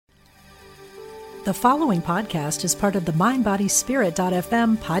The following podcast is part of the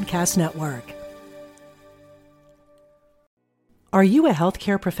MindBodySpirit.fm podcast network. Are you a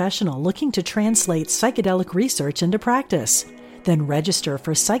healthcare professional looking to translate psychedelic research into practice? Then register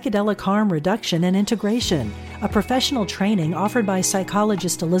for Psychedelic Harm Reduction and Integration, a professional training offered by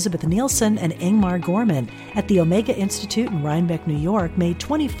psychologist Elizabeth Nielsen and Ingmar Gorman at the Omega Institute in Rhinebeck, New York, May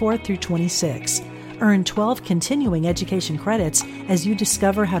 24th through 26. Earn 12 continuing education credits as you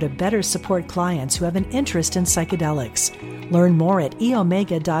discover how to better support clients who have an interest in psychedelics. Learn more at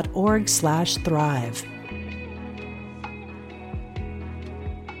eomega.org/thrive.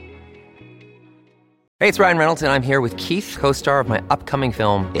 Hey, it's Ryan Reynolds, and I'm here with Keith, co-star of my upcoming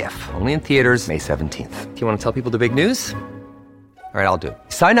film, If, only in theaters May 17th. Do you want to tell people the big news? All right, I'll do it.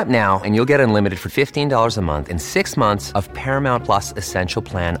 Sign up now and you'll get unlimited for $15 a month and 6 months of Paramount Plus Essential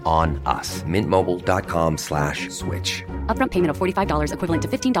Plan on us. MintMobile.com/switch. Upfront payment of $45 equivalent to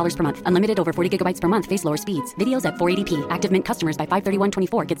 $15 per month. Unlimited over 40 gigabytes per month. Face lower speeds. Videos at 480p. Active Mint customers by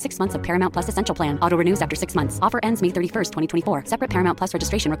 531.24 get 6 months of Paramount Plus Essential Plan. Auto renews after 6 months. Offer ends May 31st, 2024. Separate Paramount Plus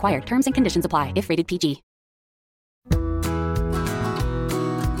registration required. Terms and conditions apply if rated PG.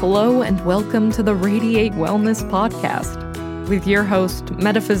 Hello and welcome to the Radiate Wellness Podcast with your host,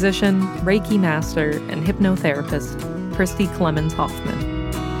 metaphysician, Reiki master, and hypnotherapist, Christy Clemens Hoffman.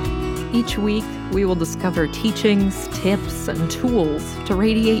 Each week, we will discover teachings, tips, and tools to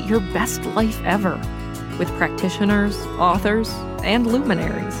radiate your best life ever with practitioners, authors, and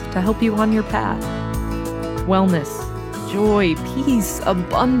luminaries to help you on your path. Wellness, joy, peace,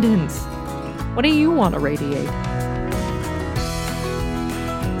 abundance. What do you want to radiate?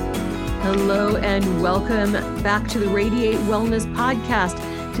 Hello and welcome back to the Radiate Wellness Podcast.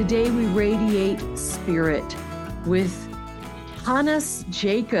 Today we radiate spirit with Hannes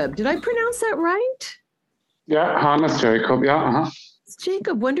Jacob. Did I pronounce that right? Yeah, Hannes Jacob. Yeah. It's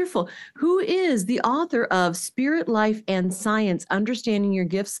Jacob, wonderful. Who is the author of Spirit, Life, and Science, Understanding Your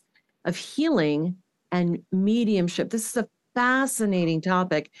Gifts of Healing and Mediumship. This is a fascinating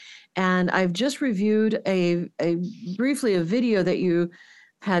topic. And I've just reviewed briefly a video that you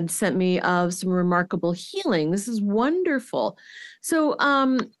had sent me of some remarkable healing. This is wonderful. So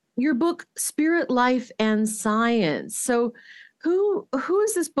your book, Spirit, Life, and Science. So who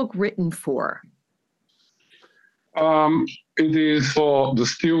is this book written for? It is for the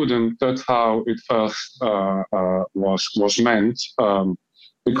student. That's how it first was meant,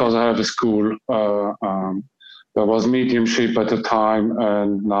 because I have a school. There was mediumship at the time,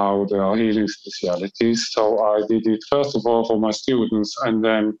 and now there are healing specialities. So I did it first of all for my students, and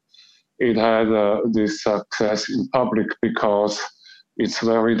then it had this success in public because it's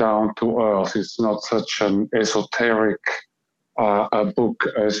very down to earth. It's not such an esoteric a book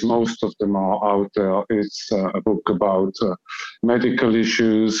as most of them are out there. It's a book about medical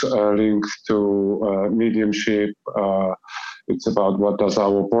issues linked to mediumship. It's about what does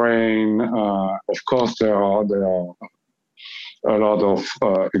our brain. Of course, there are a lot of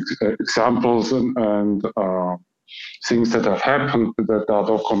examples and things that have happened that are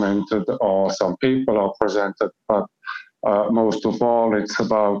documented, or some people are presented. But most of all, it's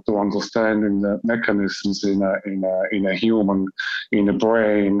about understanding the mechanisms in a human, in a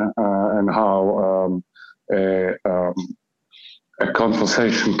brain, and how a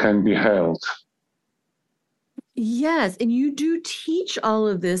conversation can be held. Yes, and you do teach all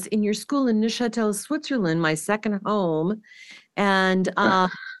of this in your school in Neuchâtel, Switzerland, my second home. And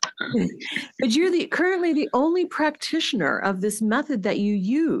but you're currently the only practitioner of this method that you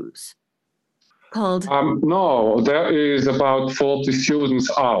use. Called no, there is about 40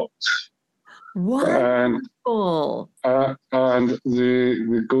 students out. Wonderful. And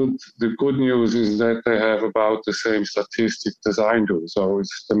the good news is that they have about the same statistics as I do. So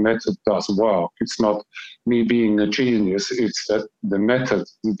the method does work. It's not me being a genius. It's that the method,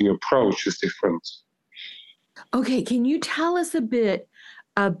 the approach is different. Okay, can you tell us a bit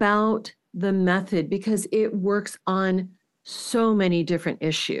about the method, because it works on so many different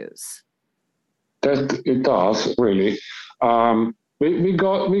issues? That it does, really. We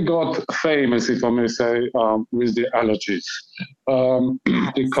got famous, if I may say, with the allergies,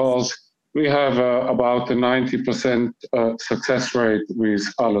 because we have about a 90% success rate with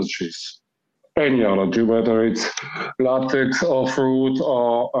allergies. Any allergy, whether it's latex or fruit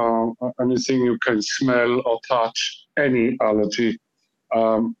or anything you can smell or touch, any allergy,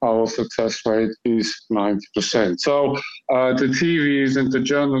 our success rate is 90%. So the TVs and the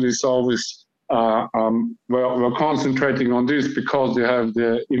journalists always we're concentrating on this because they have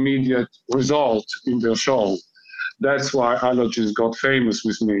the immediate result in their show. That's why allergies got famous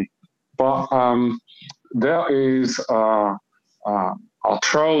with me. But there is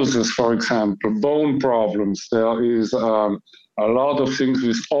arthrosis, for example, bone problems. There is a lot of things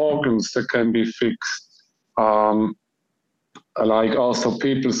with organs that can be fixed. Like also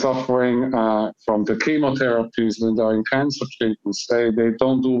people suffering from the chemotherapies when they're in cancer treatments, they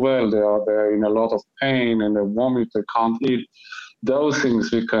don't do well. They're in a lot of pain and they vomit, they can't eat. Those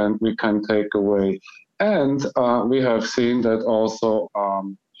things we can take away. And we have seen that also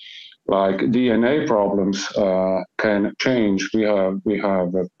like DNA problems can change. We have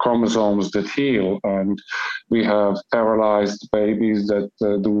chromosomes that heal, and we have paralyzed babies that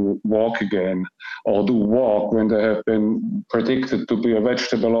do walk again, or do walk when they have been predicted to be a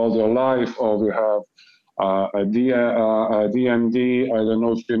vegetable all their life. Or we have a DMD. I don't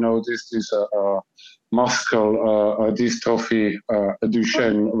know if you know this is a muscular dystrophy,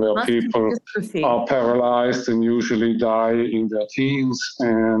 Duchenne, where people are paralyzed and usually die in their teens,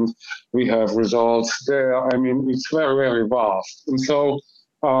 and we have results there. I mean, it's very, very vast. And so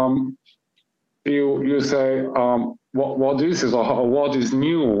you say, what is it, or what is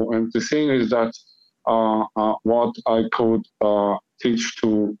new? And the thing is that what I could teach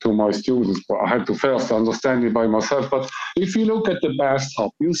to my students, but I had to first understand it by myself. But if you look at the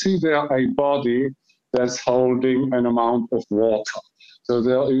bathtub, you see there a body that's holding an amount of water. So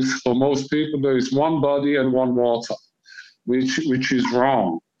there is, for most people, there is one body and one water, which is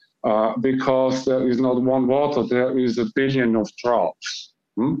wrong, because there is not one water, there is a billion of drops.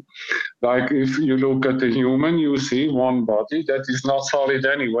 Like if you look at the human, you see one body that is not solid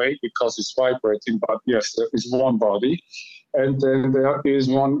anyway because it's vibrating, but yes, there is one body. And then there is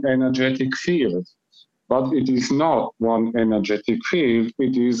one energetic field. But it is not one energetic field,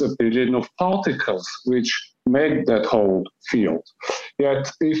 it is a billion of particles which make that whole field. Yet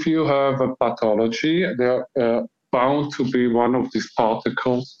if you have a pathology, there are bound to be one of these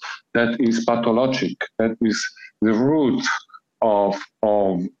particles that is pathologic, that is the root of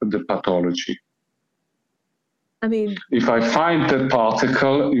the pathology. I mean, if I find that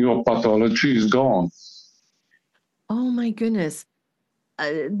particle, your pathology is gone. Oh my goodness.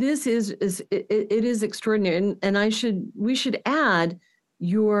 This is extraordinary, and we should add,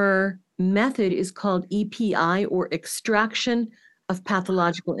 your method is called EPI, or extraction of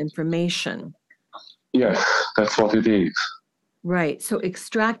pathological information. Yes, that's what it is. Right. So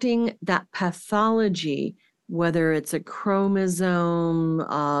extracting that pathology, whether it's a chromosome,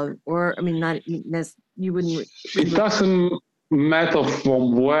 or I mean, not you wouldn't. It doesn't matter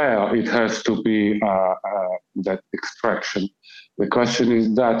from where it has to be that extraction. The question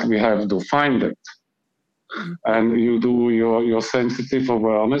is that we have to find it. And you do your sensitive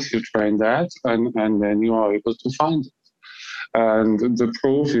awareness, you train that, and then you are able to find it. And the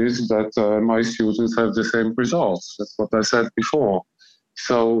proof is that my students have the same results. That's what I said before.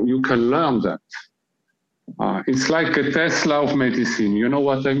 So you can learn that. It's like a Tesla of medicine. You know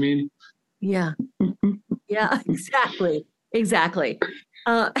what I mean? Yeah. Yeah, exactly. Exactly.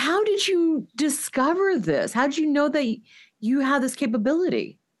 How did you discover this? How did you know that you had this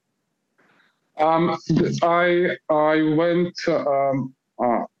capability? I went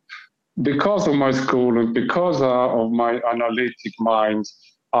because of my school and because of my analytic mind.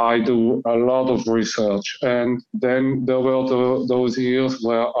 I do a lot of research, and then there were those years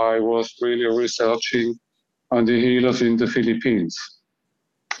where I was really researching on the healers in the Philippines.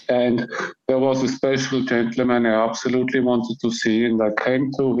 And there was a special gentleman I absolutely wanted to see, and I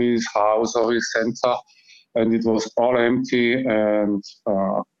came to his house or his center, and it was all empty, and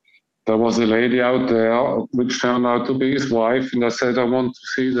there was a lady out there, which turned out to be his wife, and I said, I want to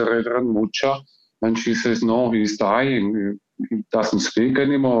see the Reverend Mucha. And she says, no, he's dying. He doesn't speak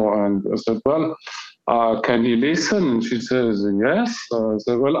anymore. And I said, well, can he listen? And she says, yes. I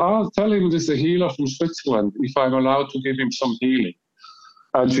said, well, I'll tell him this is a healer from Switzerland, if I'm allowed to give him some healing.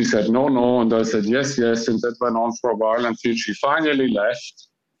 And she said, no. And I said, yes. And that went on for a while until she finally left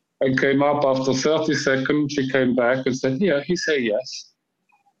and came up after 30 seconds. She came back and said, yeah, he said yes.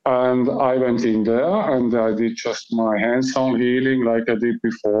 And I went in there and I did just my hands-on healing like I did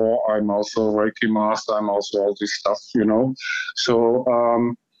before. I'm also a Reiki master. I'm also all this stuff, you know. So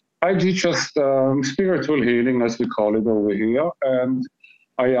I did just spiritual healing, as we call it over here. And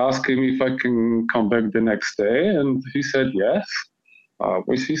I asked him if I can come back the next day. And he said yes,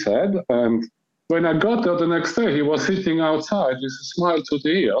 which he said. And when I got there the next day, he was sitting outside with a smile to the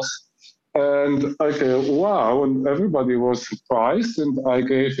ears. And I go, wow, and everybody was surprised. And I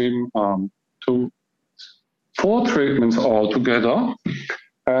gave him 4 treatments altogether.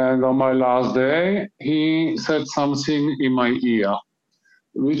 And on my last day, he said something in my ear,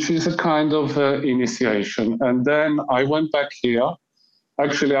 which is a kind of initiation. And then I went back here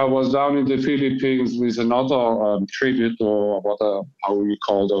Actually, I was down in the Philippines with another tribute, or how you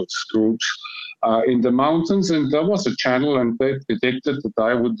call those groups, in the mountains, and there was a channel, and they predicted that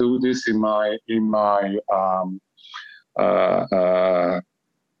I would do this in my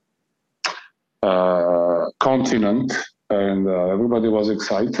continent, and everybody was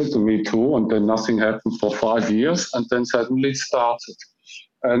excited, me too, and then nothing happened for 5 years, and then suddenly it started.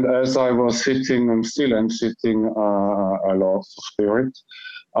 And as I was sitting, and still am sitting a lot of spirit,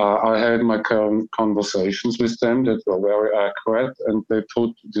 I had my current conversations with them that were very accurate, and they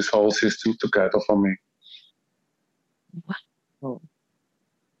put this whole system together for me. Wow.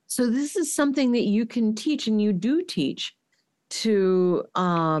 So this is something that you can teach, and you do teach, to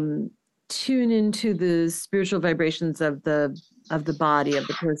tune into the spiritual vibrations of the body of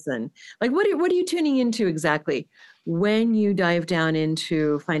the person. Like, what are you tuning into exactly when you dive down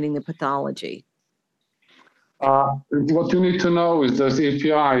into finding the pathology? What you need to know is that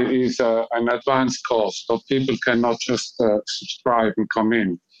EPI is an advanced course, so people cannot just subscribe and come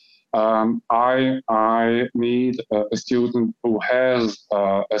in. I need a student who has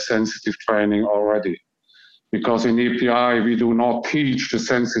a sensitive training already, because in EPI we do not teach the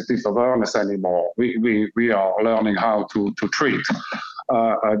sensitive awareness anymore. We are learning how to treat.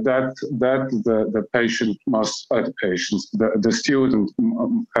 The patient must, the student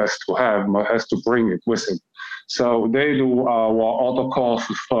has to bring it with him. So they do our other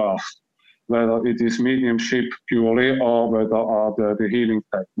courses first, whether it is mediumship purely or whether are the healing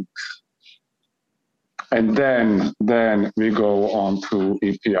techniques. And then we go on to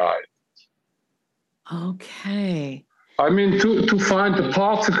EPI. Okay. I mean, to find the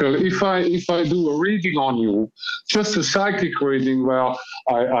particle, if I do a reading on you, just a psychic reading where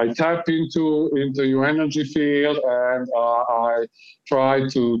I tap into your energy field, and I try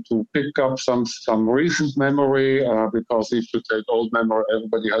to pick up some recent memory, because if you take old memory,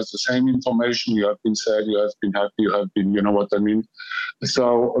 everybody has the same information. You have been sad, you have been happy, you have been, you know what I mean?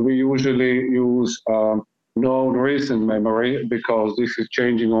 So we usually use known recent memory, because this is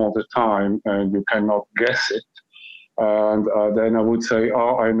changing all the time and you cannot guess it. And then I would say,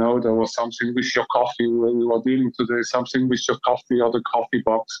 oh, I know there was something with your coffee when we were dealing today, something with your coffee or the coffee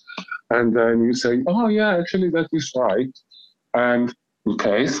box. And then you say, oh, yeah, actually, that is right. And in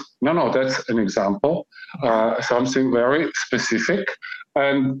case, no, that's an example, something very specific.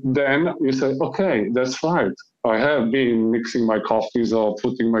 And then you say, okay, that's right. I have been mixing my coffees or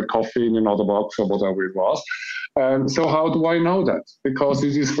putting my coffee in another box or whatever it was. And so how do I know that? Because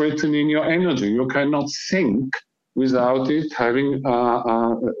it is written in your energy. You cannot think without it having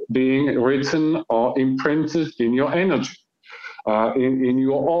being written or imprinted in your energy, in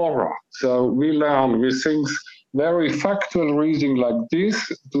your aura. So we learn with things, very factual reading like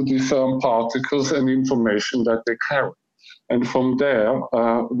this, to discern particles and information that they carry. And from there,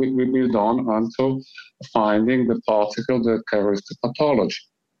 we build on until finding the particle that carries the pathology.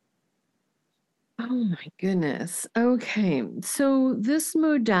 Oh my goodness. Okay. So this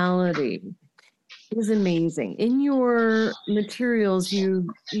modality is amazing. In your materials, you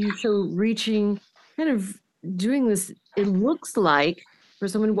show reaching, kind of doing this, it looks like, for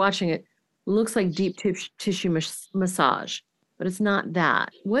someone watching it, looks like deep tissue massage, but it's not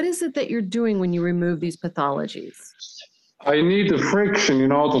that. What is it that you're doing when you remove these pathologies? I need the friction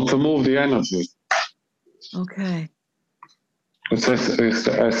in order to move the energy. Okay. It's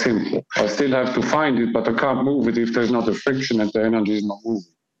as simple. I still have to find it, but I can't move it if there's not a friction and the energy is not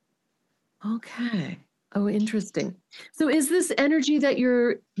moving. Okay. Oh, interesting. So is this energy that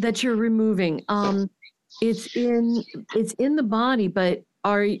you're removing? It's in the body, but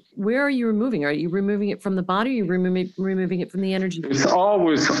where are you removing? Are you removing it from the body? Or are you removing it from the energy? It's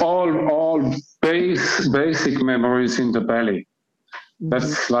always all basic memories in the belly.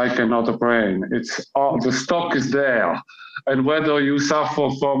 That's like another brain. It's all, the stock is there, and whether you suffer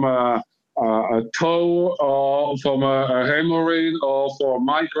from a toe or from a hemorrhoid or for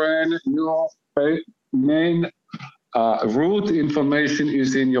migraine, your main root information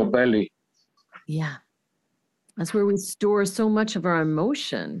is in your belly. Yeah, that's where we store so much of our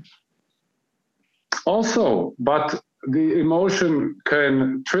emotion. Also, but the emotion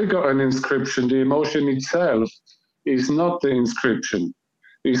can trigger an inscription. The emotion itself is not the inscription.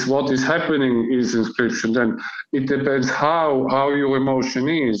 Is what is happening is inscription. Then it depends how your emotion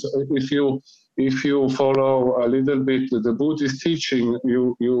is. If you follow a little bit the Buddhist teaching,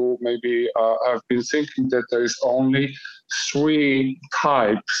 you maybe have been thinking that there is only 3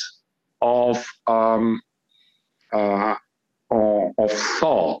 types of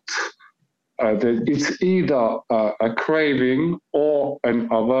thought. That it's either a craving or an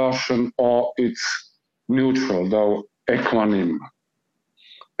aversion, or it's neutral, though equanimous.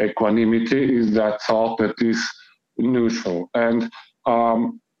 Equanimity is that thought that is neutral. And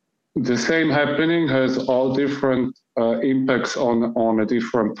the same happening has all different impacts on a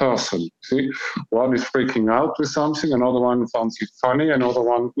different person. See, one is freaking out with something, another one finds it funny, another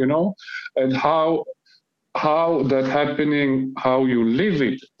one, and how that happening, how you live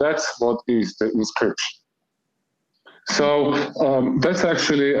it, that's what is the inscription. So that's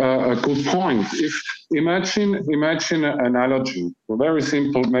actually a good point. If imagine an analogy, very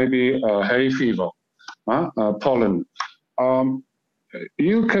simple, maybe hay fever, pollen.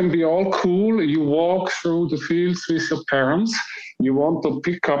 You can be all cool. You walk through the fields with your parents. You want to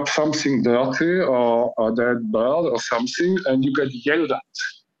pick up something dirty or a dead bird or something, and you get yelled at,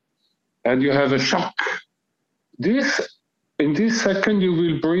 and you have a shock. In this second, you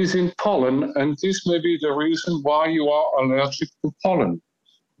will breathe in pollen, and this may be the reason why you are allergic to pollen.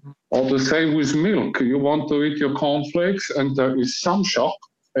 Or the same with milk. You want to eat your cornflakes, and there is some shock.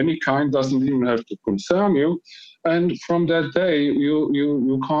 Any kind, doesn't even have to concern you. And from that day,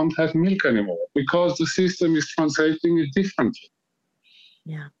 you can't have milk anymore because the system is translating it differently.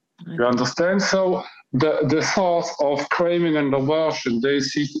 Yeah. You understand? So the thoughts of craving and aversion, they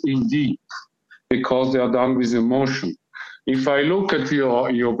sit indeed because they are done with emotion. If I look at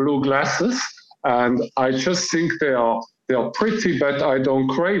your blue glasses and I just think they are pretty, but I don't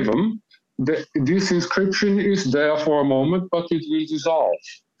crave them, this inscription is there for a moment, but it will dissolve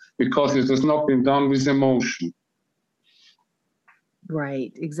because it has not been done with emotion.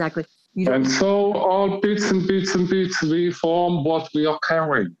 Right, exactly. And so all bits and bits, we form what we are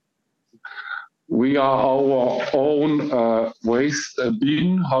carrying. We are our own waste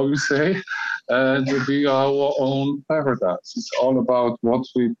bin, how you say, and we are our own paradise. It's all about what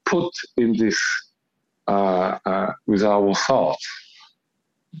we put in this with our thoughts.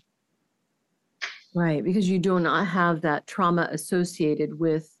 Right, because you do not have that trauma associated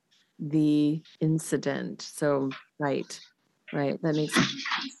with the incident. So, right, that makes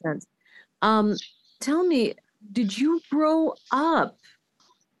sense. Tell me, did you grow up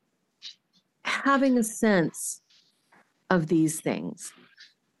having a sense of these things?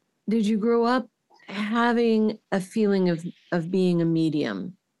 Did you grow up having a feeling of being a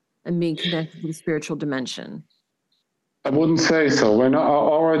medium and being connected to the spiritual dimension? I wouldn't say so. When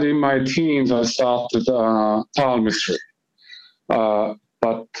already in my teens, I started palmistry.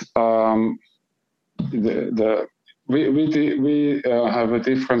 But we have a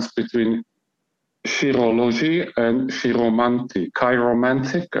difference between chirology and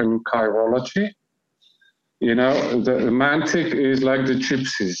chiromantic and chirology. You know, the mantic is like the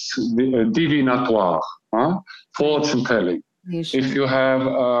gypsies, the divinatoire, fortune telling. If you have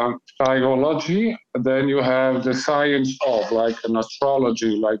chirology, then you have the science of, like an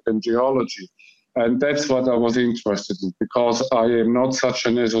astrology, like in geology. And that's what I was interested in, because I am not such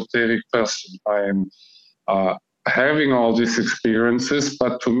an esoteric person. I am having all these experiences,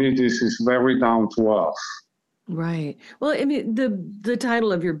 but to me, this is very down to earth. Right. Well, I mean, the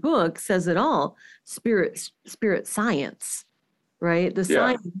title of your book says it all: spirit science, right? The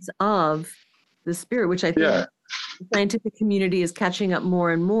science of the spirit, which I think the scientific community is catching up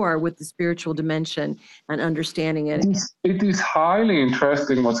more and more with the spiritual dimension and understanding it. It is highly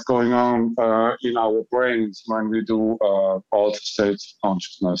interesting what's going on in our brains when we do altered states of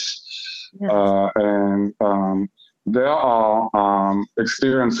consciousness. Yes. There are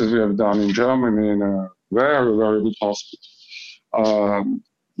experiences we have done in Germany in a very, very good hospital.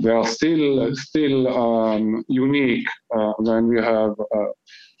 They are still unique when we have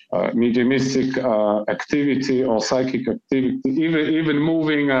mediumistic activity or psychic activity, even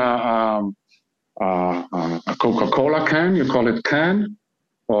moving a Coca-Cola can, you call it can,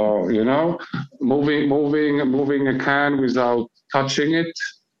 or, you know, moving a can without touching it.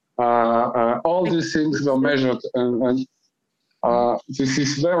 All these things were measured, and this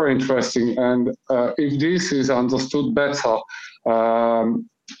is very interesting. And if this is understood better, the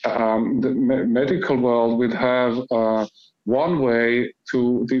medical world will have one way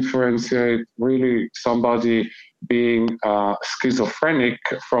to differentiate really somebody being schizophrenic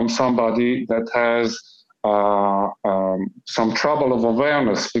from somebody that has some trouble of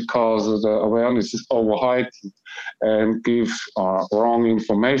awareness, because the awareness is overheightened and gives wrong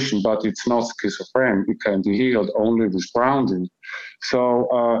information, but it's not schizophrenic. It can be healed only with grounding.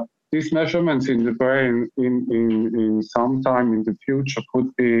 So these measurements in the brain in some time in the future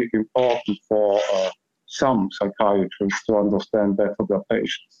could be important for some psychiatrists to understand better their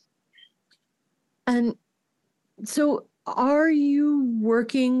patients. And so are you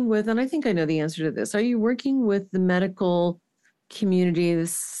working with, and I think I know the answer to this, are you working with the medical community,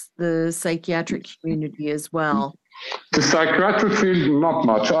 the psychiatric community as well, The psychiatric field, not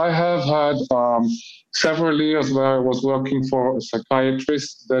much. I have had several years where I was working for a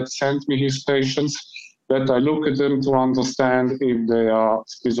psychiatrist that sent me his patients, that I look at them to understand if they are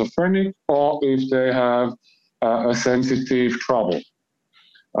schizophrenic or if they have a sensitive trouble.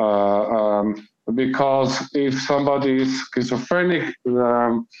 Because if somebody is schizophrenic,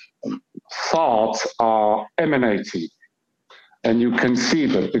 thoughts are emanating. And you can see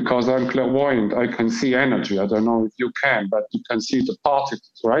that because I'm clairvoyant, I can see energy. I don't know if you can, but you can see the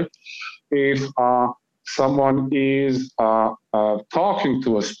particles, right? If someone is talking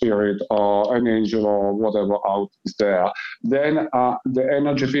to a spirit or an angel or whatever out is there, then the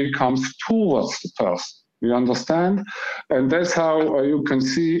energy field comes towards the person. You understand? And that's how you can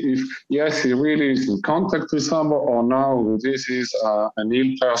see if, yes, he really is in contact with someone, or no, this is an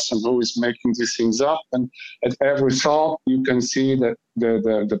ill person who is making these things up. And at every thought, you can see that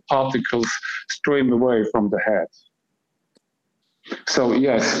the particles stream away from the head. So,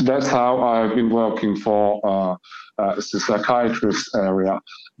 yes, that's how I've been working for the psychiatrist area.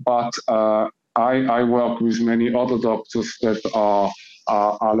 But I work with many other doctors that are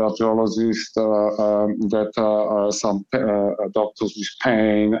allergologists, that are some doctors with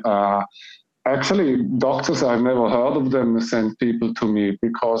pain. Actually, doctors, I've never heard of them send people to me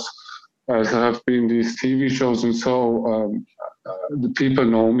because as there have been these TV shows and so, the people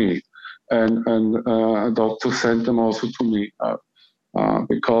know me. And doctors send them also to me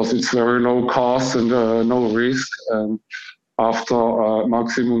because it's very low cost and no risk. And after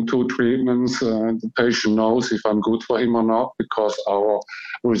maximum 2 treatments, the patient knows if I'm good for him or not, because our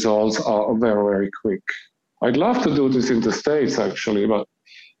results are very, very quick. I'd love to do this in the States, actually, but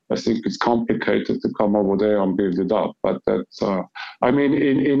I think it's complicated to come over there and build it up. But that's, I mean,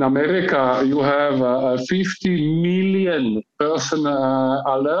 in America, you have 50 million person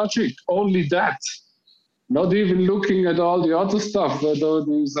allergic, only that. Not even looking at all the other stuff, whether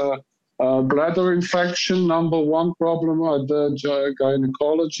there's bladder infection, number one problem at the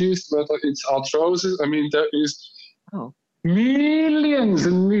gynecologist, whether it's arthrosis. I mean, there is millions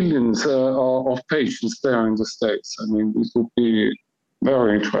and millions of patients there in the States. I mean, it would be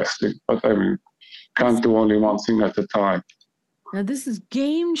very interesting, but I mean, can't do only one thing at a time. Now, this is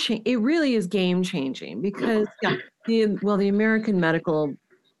game-changing. It really is game-changing because the American medical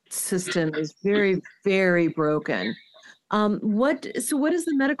system is very, very broken. What does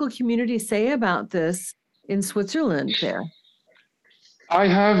the medical community say about this in Switzerland there? I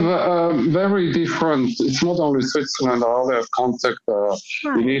have very different, it's not only Switzerland, I have contact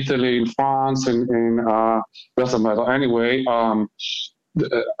in Italy, in France, in doesn't matter. Anyway,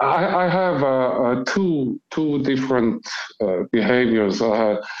 I have two different behaviors.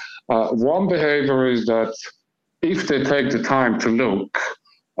 One behavior is that if they take the time to look,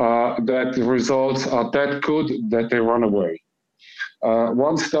 that the results are that good that they run away.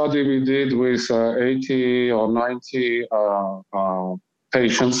 One study we did with 80 or 90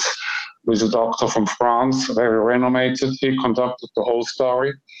 patients with a doctor from France, very renowned. He conducted the whole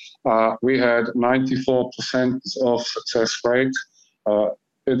story. We had 94% of success rate.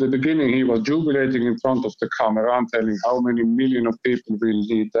 At the beginning, he was jubilating in front of the camera and telling how many million of people will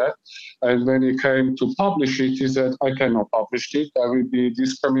need that. And when he came to publish it, he said, I cannot publish it. I will be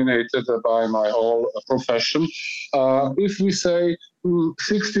discriminated by my whole profession. If we say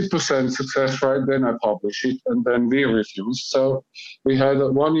 60% success rate, then I publish it, and then we refuse. So we had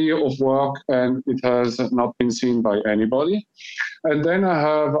 1 year of work, and it has not been seen by anybody. And then I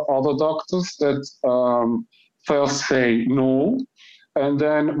have other doctors that first say no, and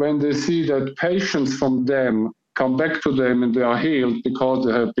then when they see that patients from them come back to them and they are healed because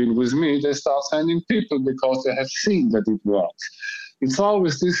they have been with me, they start sending people because they have seen that it works. It's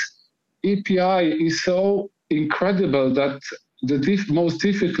always this EPI is so incredible that the most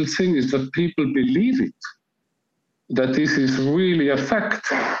difficult thing is that people believe it, that this is really a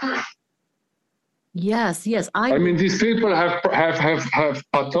fact. Yes. I mean, these people have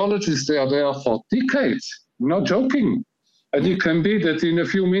pathologies. They are there for decades. I'm not joking. And it can be that in a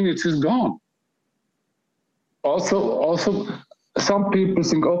few minutes it's gone. Also, some people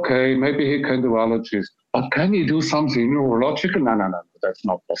think, okay, maybe he can do allergies, but can he do something neurological? No, that's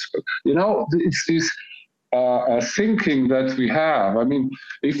not possible. You know, it's this thinking that we have. I mean,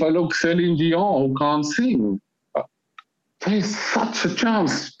 if I look Celine Dion, who can't sing, there's such a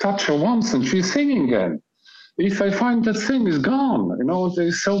chance, touch her once and she's singing again. If I find that thing is gone, you know,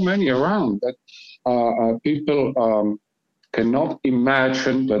 there's so many around that people cannot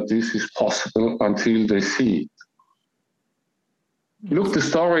imagine that this is possible until they see it. Look, the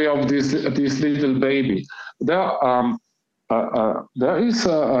story of this little baby. There is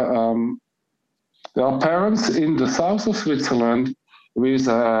There are parents in the south of Switzerland with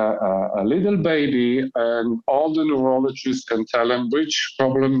a little baby, and all the neurologists can tell them which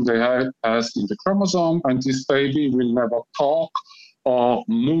problem they have as in the chromosome, and this baby will never talk or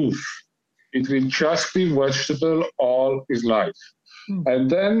move. It will just be vegetable all his life. And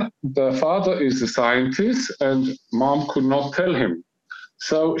then the father is a scientist, and mom could not tell him.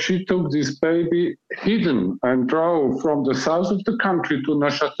 So she took this baby hidden and drove from the south of the country to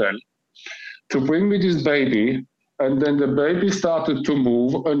Neuchâtel to bring me this baby. And then the baby started to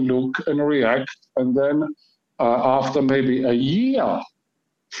move and look and react. And then after maybe a year,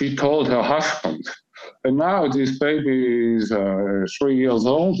 she told her husband. And now this baby is 3 years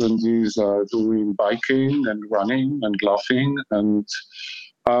old, and he's doing biking and running and laughing. And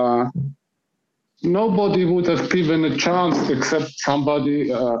nobody would have given a chance except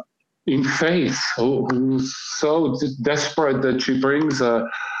somebody in faith who's so desperate that she brings her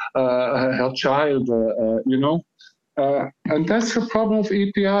child, and that's the problem of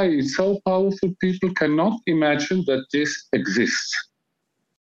EPI. It's so powerful, people cannot imagine that this exists.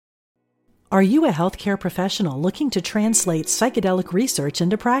 Are you a healthcare professional looking to translate psychedelic research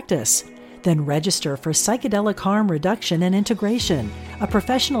into practice? Then register for Psychedelic Harm Reduction and Integration, a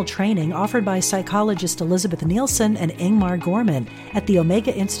professional training offered by psychologist Elizabeth Nielsen and Ingmar Gorman at the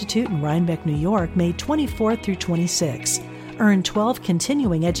Omega Institute in Rhinebeck, New York, May 24th through 26. Earn 12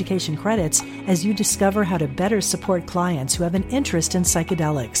 continuing education credits as you discover how to better support clients who have an interest in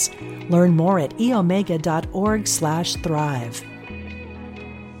psychedelics. Learn more at eomega.org/thrive.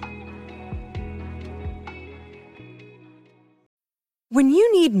 When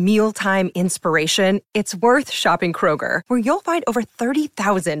you need mealtime inspiration, it's worth shopping Kroger, where you'll find over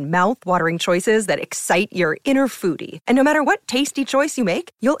 30,000 mouth-watering choices that excite your inner foodie. And no matter what tasty choice you make,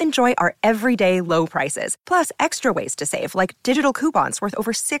 you'll enjoy our everyday low prices, plus extra ways to save, like digital coupons worth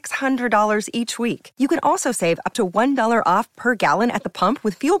over $600 each week. You can also save up to $1 off per gallon at the pump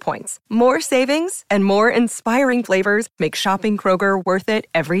with fuel points. More savings and more inspiring flavors make shopping Kroger worth it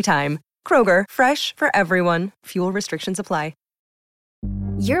every time. Kroger, fresh for everyone. Fuel restrictions apply.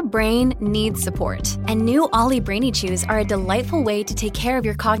 Your brain needs support, and new Ollie Brainy Chews are a delightful way to take care of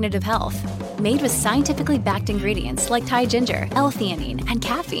your cognitive health. Made with scientifically backed ingredients like Thai ginger, L-theanine, and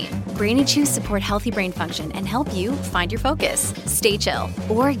caffeine, Brainy Chews support healthy brain function and help you find your focus, stay chill,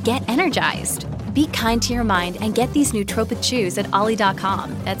 or get energized. Be kind to your mind and get these nootropic chews at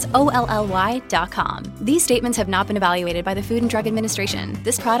ollie.com. That's OLLY.com. These statements have not been evaluated by the Food and Drug Administration.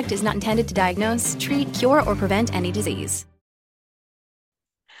 This product is not intended to diagnose, treat, cure, or prevent any disease.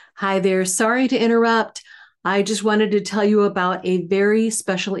 Hi there. Sorry to interrupt. I just wanted to tell you about a very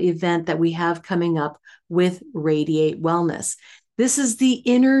special event that we have coming up with Radiate Wellness. This is the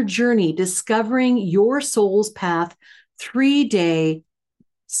Inner Journey, Discovering Your Soul's Path 3-day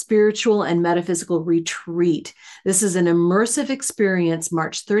spiritual and metaphysical retreat. This is an immersive experience,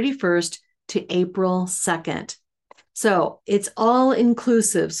 March 31st to April 2nd. So it's all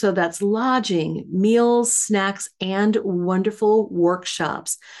inclusive. So that's lodging, meals, snacks, and wonderful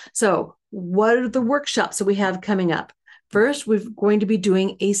workshops. So what are the workshops that we have coming up? First, we're going to be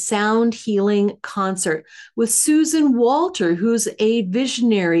doing a sound healing concert with Susan Walter, who's a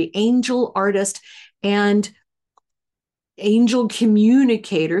visionary angel artist and angel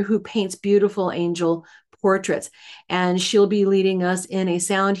communicator who paints beautiful angel portraits. And she'll be leading us in a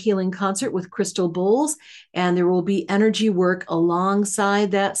sound healing concert with crystal bowls, and there will be energy work alongside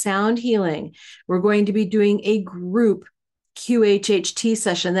that sound healing. We're going to be doing a group QHHT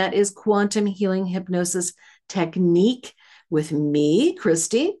session, that is quantum healing hypnosis technique, with me,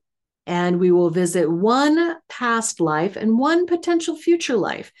 Christy, and we will visit one past life and one potential future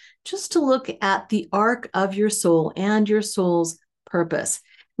life, just to look at the arc of your soul and your soul's purpose.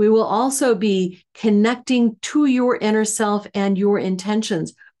 We will also be connecting to your inner self and your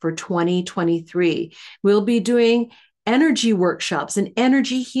intentions for 2023. We'll be doing energy workshops and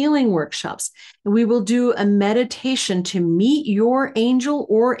energy healing workshops. And we will do a meditation to meet your angel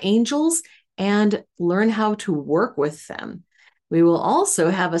or angels and learn how to work with them. We will also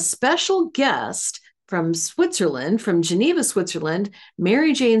have a special guest from Switzerland, from Geneva, Switzerland.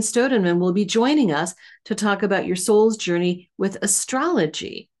 Mary Jane Stodenman will be joining us to talk about your soul's journey with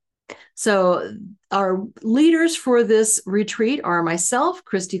astrology. So our leaders for this retreat are myself,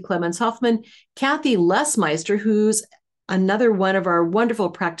 Christy Clemens Hoffman, Kathy Lesmeister, who's another one of our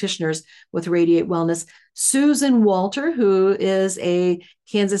wonderful practitioners with Radiate Wellness, Susan Walter, who is a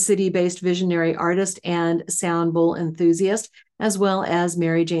Kansas City-based visionary artist and sound bowl enthusiast, as well as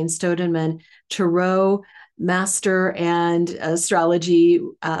Mary Jane Stodenman, tarot master and astrology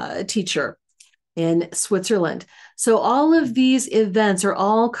teacher. in Switzerland. So all of these events are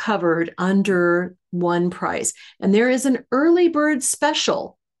all covered under one price. And there is an early bird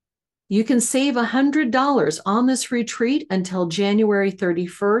special. You can save $100 on this retreat until January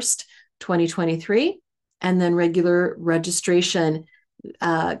 31st, 2023. And then regular registration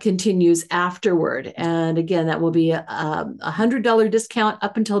continues afterward. And again, that will be a $100 discount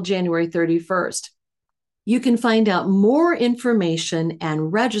up until January 31st. You can find out more information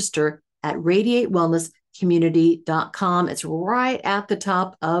and register at radiatewellnesscommunity.com. It's right at the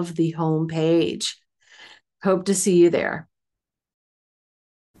top of the homepage. Hope to see you there.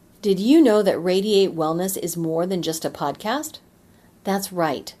 Did you know that Radiate Wellness is more than just a podcast? That's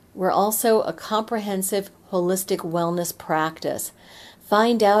right. We're also a comprehensive, holistic wellness practice.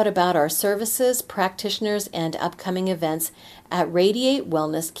 Find out about our services, practitioners, and upcoming events at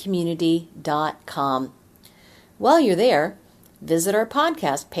radiatewellnesscommunity.com. While you're there, visit our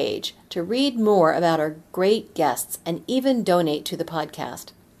podcast page to read more about our great guests and even donate to the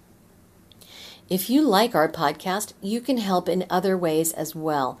podcast. If you like our podcast, you can help in other ways as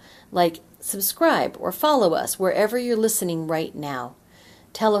well, like subscribe or follow us wherever you're listening right now.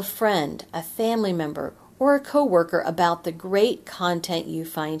 Tell a friend, a family member, or a coworker about the great content you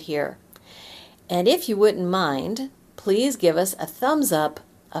find here. And if you wouldn't mind, please give us a thumbs up,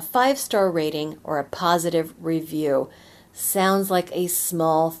 a 5-star rating, or a positive review. Sounds like a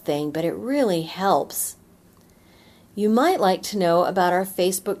small thing, but it really helps. You might like to know about our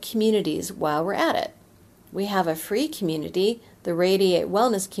Facebook communities while we're at it. We have a free community, the Radiate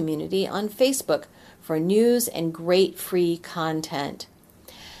Wellness Community, on Facebook for news and great free content.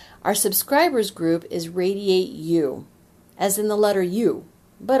 Our subscribers group is Radiate You, as in the letter U,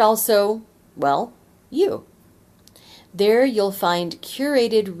 but also, well, you. There you'll find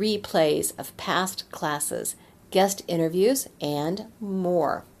curated replays of past classes, guest interviews, and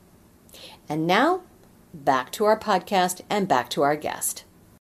more. And now, back to our podcast and back to our guest.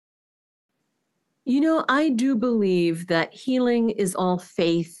 You know, I do believe that healing is all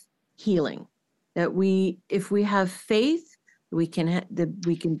faith healing. That if we have faith, we can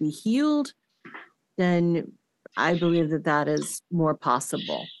be healed. Then I believe that is more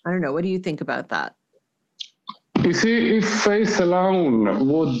possible. I don't know. What do you think about that? You see, if faith alone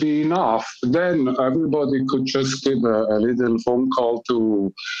would be enough, then everybody could just give a little phone call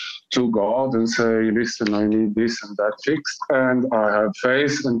to God and say, listen, I need this and that fixed, and I have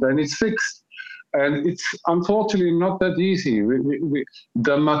faith, and then it's fixed. And it's unfortunately not that easy.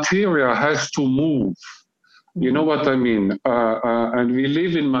 The material has to move. You know what I mean? And we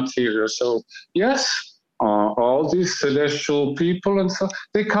live in material. So yes, all these celestial people and so,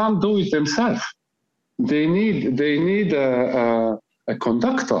 they can't do it themselves. They need a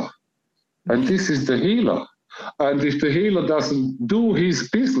conductor, and this is the healer. And if the healer doesn't do his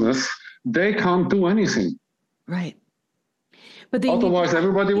business, they can't do anything. Right. But otherwise,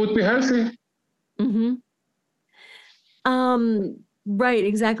 everybody would be healthy. Mm-hmm. Right,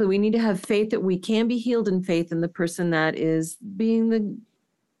 exactly. We need to have faith that we can be healed, and faith in the person that is being the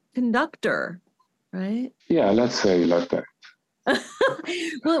conductor, right? Yeah, let's say like that.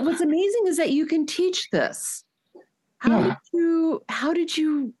 Well, what's amazing is that you can teach this. How did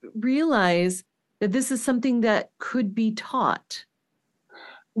you realize that this is something that could be taught?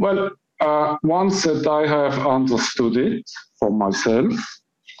 Well, once that I have understood it for myself,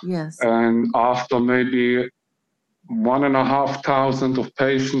 yes, and after maybe 1,500 of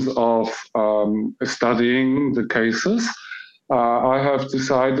patients of studying the cases, I have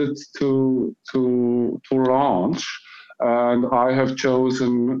decided to launch. And I have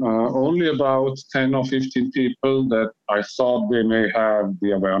chosen only about 10 or 15 people that I thought they may have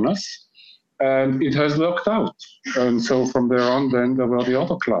the awareness. And it has worked out. And so from there on, then there were the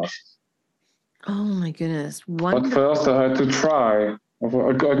other classes. Oh, my goodness. But first I had to try.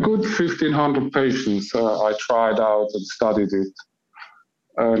 A good 1,500 patients I tried out and studied it.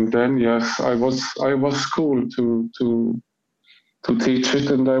 And then, yes, I was schooled to teach it,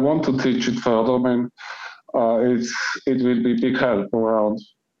 and I want to teach it further. I mean, it will be big help around.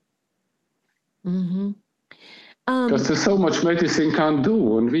 Mm-hmm. Because there's so much medicine can't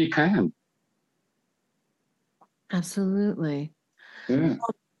do, and we can. Absolutely. Yeah.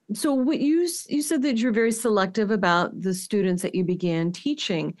 So what you said that you're very selective about the students that you began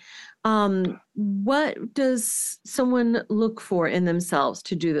teaching. What does someone look for in themselves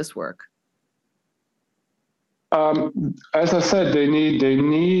to do this work? As I said, they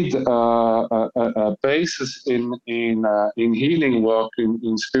need a basis in healing work,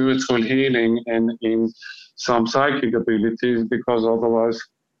 in spiritual healing, and in some psychic abilities, because otherwise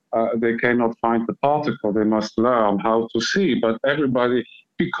they cannot find the particle. They must learn how to see. But everybody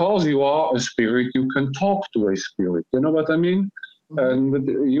because you are a spirit, you can talk to a spirit. You know what I mean? And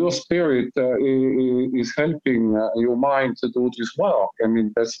your spirit is helping your mind to do this work. I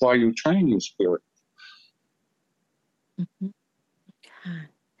mean, that's why you train your spirit.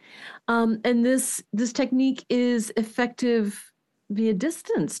 And this technique is effective via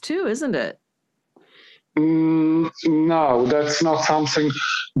distance too, isn't it? No, that's not something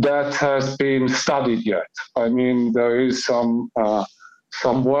that has been studied yet. I mean, there is some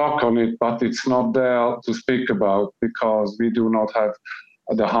work on it, but it's not there to speak about because we do not have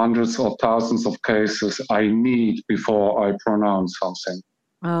the hundreds or thousands of cases I need before I pronounce something.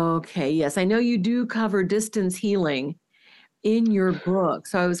 Okay, yes. I know you do cover distance healing in your book,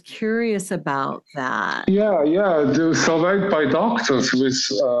 so I was curious about that. Yeah, surveyed by doctors with,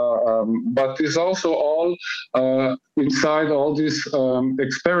 but it's also all inside all these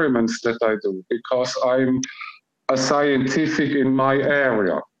experiments that I do because I'm a scientific in my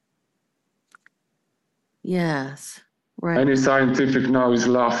area. Yes, right. Any scientific now is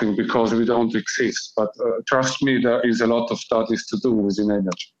laughing because we don't exist, but trust me, there is a lot of studies to do within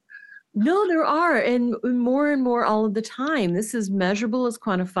energy. No, there are, and more all of the time. This is measurable, it's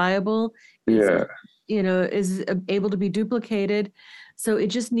quantifiable. Yeah. Is able to be duplicated. So it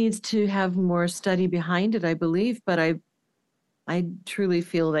just needs to have more study behind it, I believe. But I truly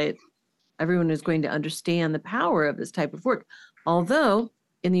feel that everyone is going to understand the power of this type of work. Although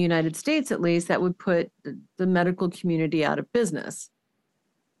in the United States, at least, that would put the medical community out of business.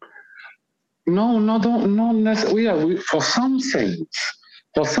 No, not necessarily. Yeah, for some things,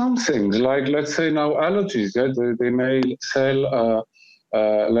 like let's say now allergies, they may sell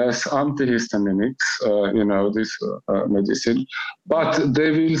less antihistaminics, this medicine, but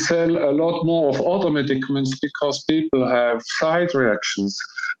they will sell a lot more of other medicaments because people have side reactions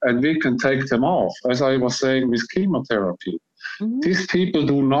and we can take them off. As I was saying with chemotherapy, these people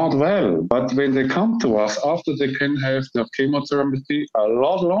do not well, but when they come to us after they can have their chemotherapy a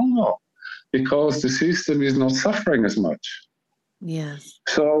lot longer because the system is not suffering as much. Yes.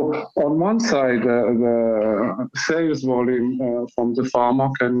 So on one side, the sales volume from the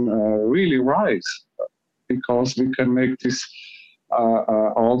pharma can really rise because we can make this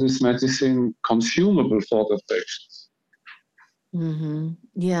all this medicine consumable for the patients.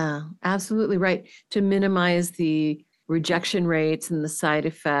 Yeah, absolutely right. To minimize the rejection rates and the side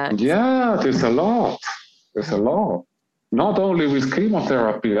effects. Yeah, there's a lot. Not only with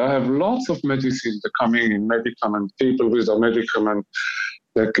chemotherapy, I have lots of medicines that coming in, medicament, people with a medicament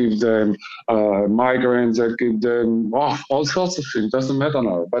that give them migraines, that give them all sorts of things, doesn't matter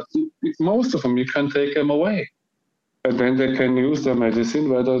now. But most of them, you can take them away. And then they can use the medicine,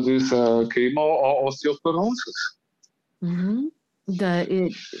 whether it is chemo or osteoporosis. That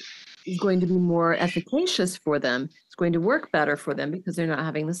it is going to be more efficacious for them. It's going to work better for them because they're not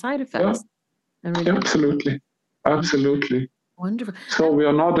having the side effects. Yeah. Absolutely. Wonderful. So we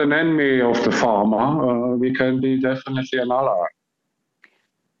are not an enemy of the pharma. We can be definitely an ally.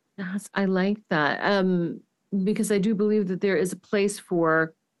 Yes, I like that. Because I do believe that there is a place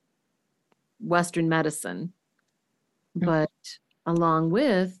for Western medicine, but along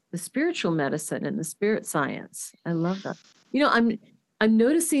with the spiritual medicine and the spirit science. I love that. I'm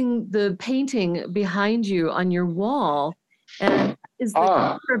noticing the painting behind you on your wall, and is the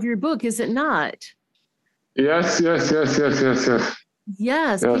cover of your book, is it not? Yes. Yes. That's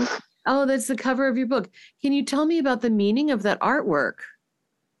the cover of your book. Can you tell me about the meaning of that artwork?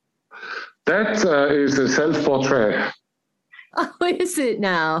 That is a self-portrait. Oh, is it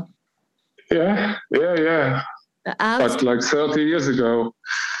now? Yeah. But like 30 years ago,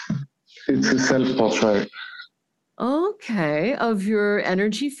 it's a self-portrait. Okay. Of your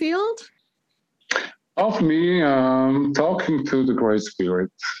energy field? Of me talking to the Great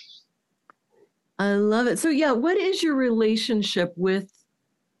Spirit. I love it. So yeah, what is your relationship with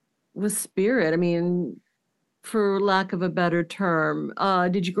spirit? I mean, for lack of a better term,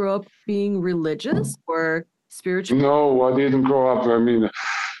 did you grow up being religious or spiritual? No, I didn't grow up. I mean,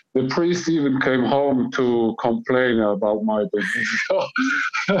 the priest even came home to complain about my behavior.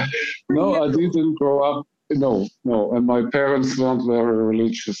 No, I didn't grow up. No. And my parents weren't very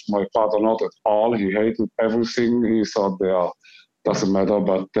religious. My father, not at all. He hated everything. He thought doesn't matter,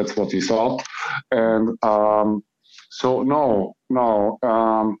 but that's what he thought. And so no.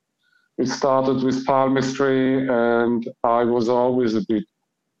 It started with palmistry, and I was always a bit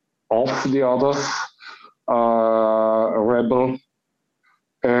off the others, a rebel.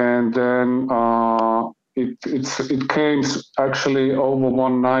 And then it came actually over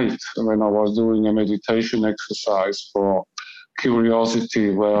one night when I was doing a meditation exercise for curiosity,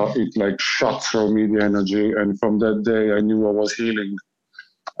 where it like shot through me the energy. And from that day, I knew I was healing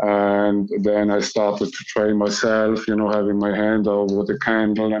And then I started to train myself, having my hand over the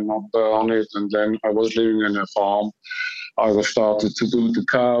candle and not burn it. And then I was living in a farm. I started to do the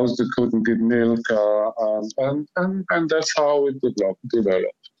cows that couldn't get milk, and that's how it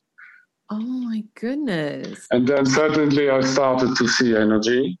developed. Oh my goodness. And then suddenly I started to see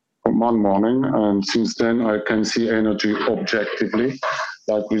energy one morning, and since then I can see energy objectively,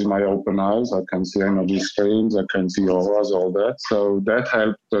 like with my open eyes. I can see energy streams, I can see auras, all that. So that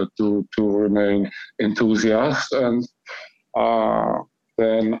helped to remain enthusiastic. And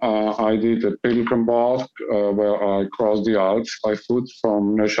then I did a pilgrim walk where I crossed the Alps by foot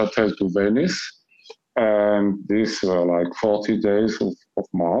from Neuchâtel to Venice. And these were like 40 days of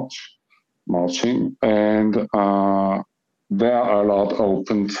marching. And there a lot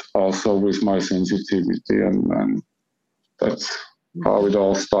opened also with my sensitivity. And that's how it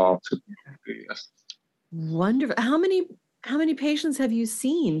all started. Yes. Wonderful. How many patients have you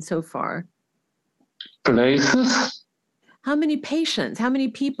seen so far? Places? How many patients? How many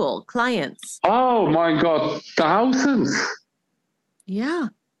people? Clients? Oh my God, thousands. Yeah.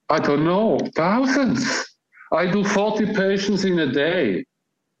 I don't know, thousands. I do 40 patients in a day.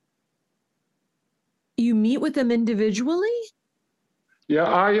 You meet with them individually?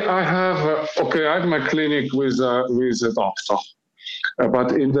 Yeah, I have. I have my clinic with a doctor,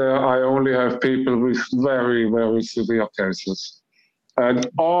 but in there I only have people with very, very severe cases. And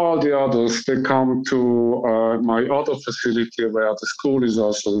all the others, they come to my other facility where the school is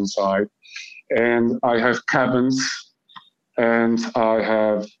also inside. And I have cabins, and I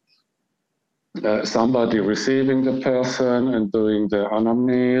have somebody receiving the person and doing the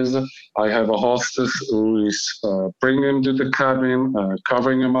anamnese. I have a hostess who is bringing him to the cabin,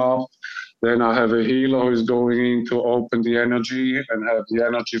 covering him up. Then I have a healer who is going in to open the energy and have the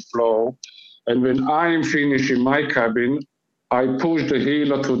energy flow. And when I'm finished in my cabin, I push the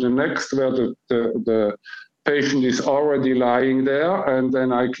healer to the next where the patient is already lying there, and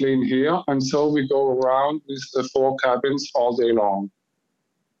then I clean here. And so we go around with the 4 cabins all day long.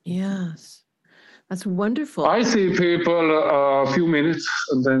 Yes, that's wonderful. I see people a few minutes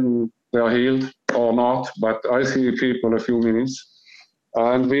and then they're healed or not, but I see people a few minutes.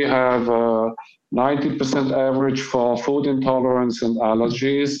 And we have 90% average for food intolerance and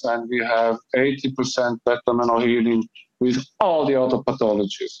allergies, and we have 80% better healing with all the other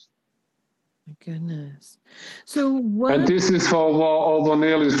pathologies. My goodness. So what? And this is for over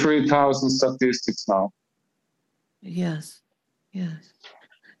nearly 3,000 statistics now. Yes, yes.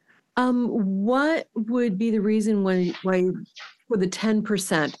 What would be the reason why for the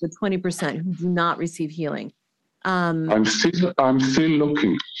 10%, the 20% who do not receive healing? I'm still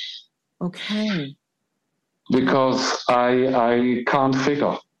looking. Okay. Because I can't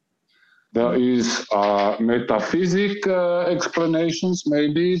figure. There is metaphysic explanations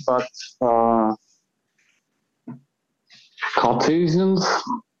maybe, but Cartesians.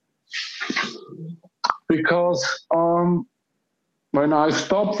 Because when I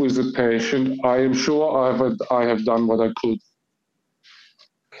stop with the patient, I am sure I have done what I could.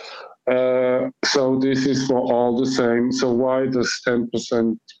 So this is for all the same. So why does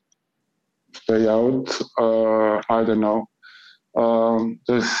 10% stay out? I don't know.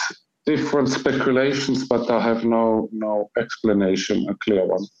 There's different speculations, but I have no explanation, a clear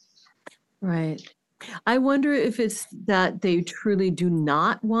one. Right. I wonder if it's that they truly do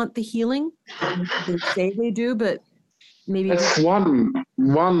not want the healing. They say they do, but maybe that's one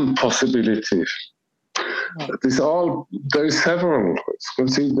possibility. There's several.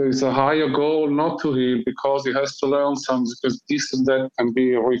 There's a higher goal not to heal because he has to learn something, because this and that can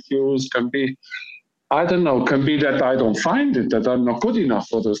be refused, can be, I don't know, can be that I don't find it, that I'm not good enough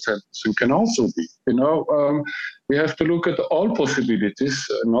for those tests. It can also be, we have to look at all possibilities,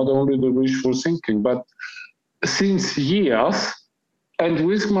 not only the wishful thinking. But since years, and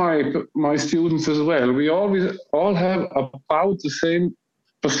with my students as well, we always all have about the same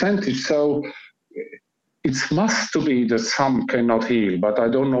percentage. So it must to be that some cannot heal, but I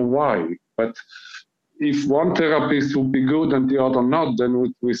don't know why. But if one therapist would be good and the other not, then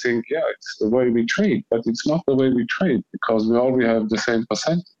we think, yeah, it's the way we treat. But it's not the way we treat, because we all have the same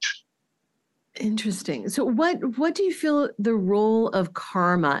percentage. Interesting. So what do you feel the role of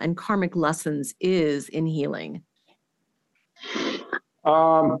karma and karmic lessons is in healing?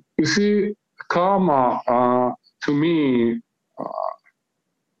 You see, karma, to me,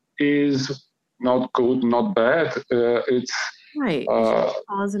 is not good, not bad. It's right.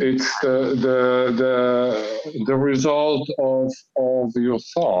 It's the result of your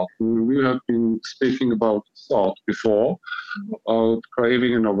thought. We have been speaking about thought before, about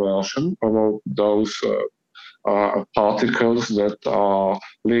craving and aversion, about those particles that are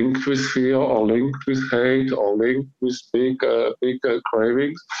linked with fear or linked with hate or linked with big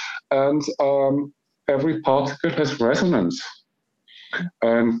cravings. And every particle has resonance.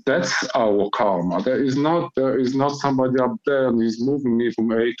 And that's our karma. There is not somebody up there and is moving me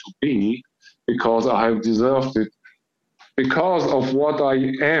from A to B because I have deserved it. Because of what I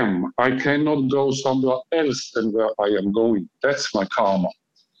am, I cannot go somewhere else than where I am going. That's my karma.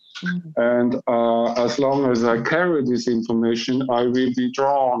 And as long as I carry this information, I will be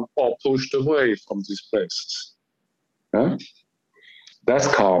drawn or pushed away from these places. Yeah? That's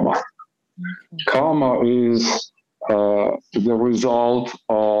karma. Karma is the result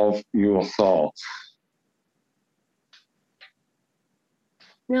of your thoughts.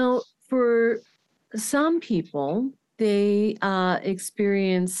 Now, for some people, they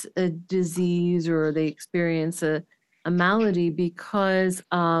experience a disease or they experience a malady because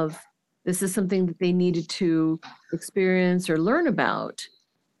of this is something that they needed to experience or learn about.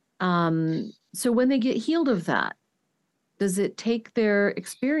 So when they get healed of that, does it take their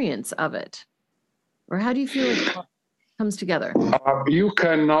experience of it? Or how do you feel it comes together? You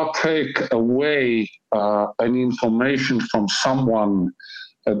cannot take away any information from someone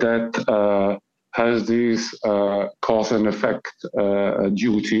that has this cause and effect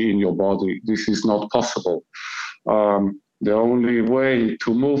duty in your body. This is not possible. The only way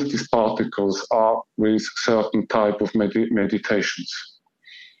to move these particles are with certain type of meditations.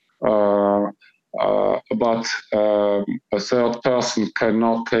 But a third person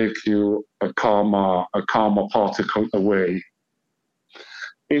cannot take you a karma particle away.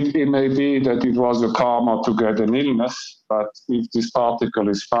 It may be that it was a karma to get an illness, but if this particle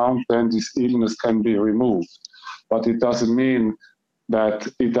is found, then this illness can be removed. But it doesn't mean that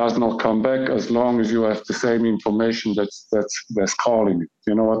it does not come back as long as you have the same information that's calling it.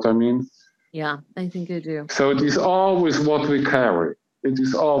 You know what I mean? Yeah, I think I do. So it is always what we carry. It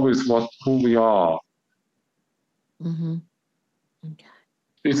is always who we are. Mm-hmm. Okay.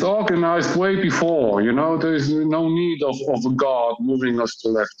 It's organized way before, there is no need of a God moving us to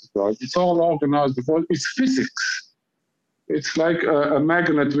left to right. It's all organized before. It's physics. It's like a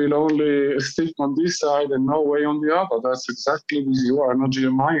magnet will only stick on this side and no way on the other. That's exactly with your energy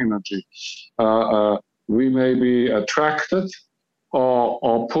and my energy. We may be attracted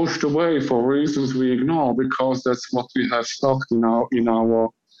or pushed away for reasons we ignore because that's what we have stocked in our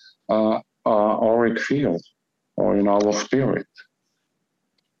auric field or in our spirit.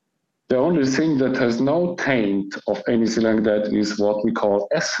 The only thing that has no taint of anything like that is what we call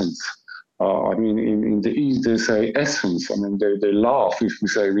essence. In the East, they say essence. They laugh if we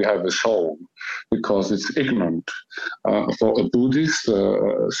say we have a soul because it's ignorant. For a Buddhist,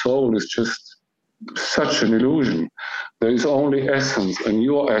 soul is just such an illusion. There is only essence, and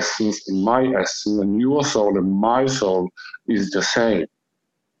your essence and my essence, and your soul and my soul is the same.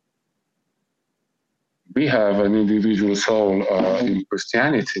 We have an individual soul in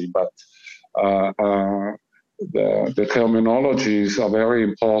Christianity, but the terminologies are very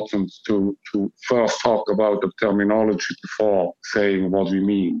important to first talk about the terminology before saying what we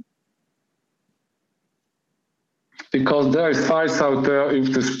mean. Because there is fights out there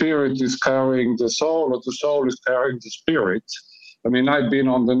if the spirit is carrying the soul or the soul is carrying the spirit. I've been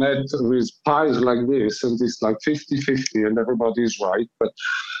on the net with pies like this, and it's like 50-50, and everybody is right. But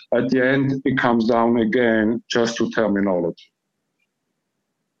at the end, it comes down again just to terminology.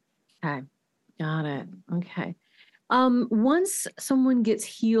 Okay, got it. Okay. Once someone gets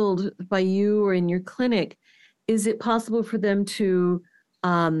healed by you or in your clinic, is it possible for them to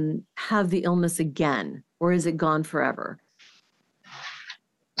have the illness again, or is it gone forever?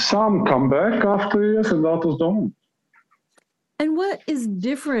 Some come back after years and others don't. And what is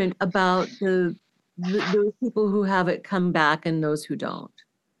different about those people who have it come back and those who don't?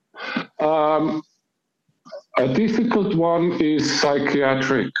 A difficult one is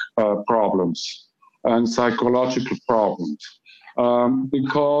psychiatric problems and psychological problems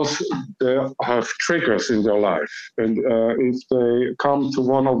because they have triggers in their life. And if they come to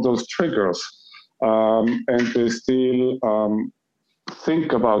one of those triggers and they still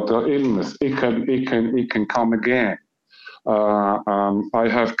think about their illness, it can come again. I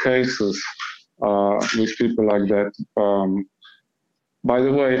have cases with people like that. By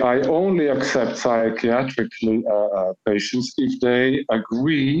the way, I only accept psychiatrically patients if they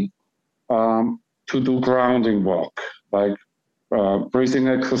agree to do grounding work, like breathing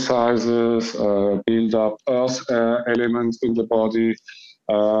exercises, build up earth elements in the body,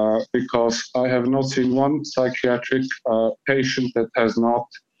 because I have not seen one psychiatric patient that has not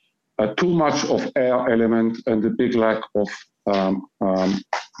too much of air element and a big lack of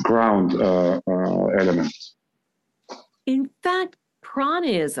ground element. In fact,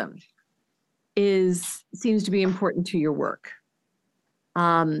 pranaism seems to be important to your work.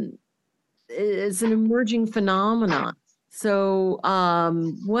 It's an emerging phenomenon. So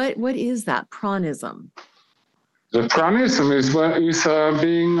what is that pranism? The pranism is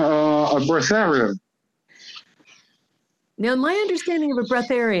being a breatharian. Now, my understanding of a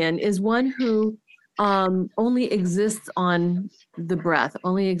breatharian is one who only exists on the breath,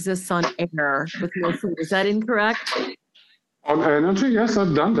 only exists on air with no food. Is that incorrect? On energy, yes,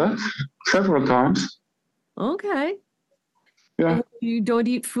 I've done that several times. Okay. Yeah. You don't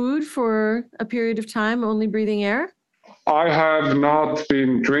eat food for a period of time, only breathing air? I have not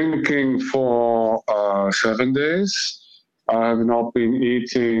been drinking for 7 days. I have not been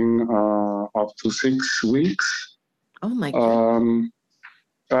eating up to 6 weeks. Oh my God.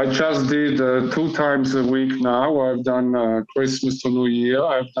 I just did 2 times a week now. I've done Christmas to New Year.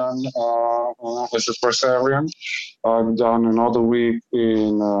 I've done as a breatharian. I've done another week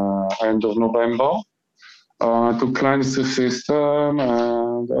in end of November to cleanse the system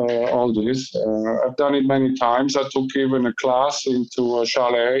and all this. I've done it many times. I took even a class into a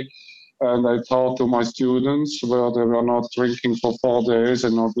chalet, and I taught to my students where they were not drinking for 4 days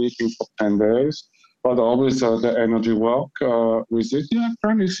and not eating for 10 days. But always the energy work with it. Yeah,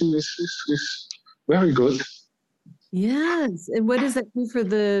 pranism is very good. Yes. And what does that do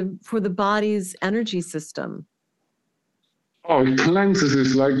for the body's energy system? Oh, it cleanses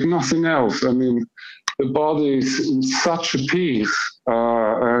it like nothing else. I mean, the body is in such a peace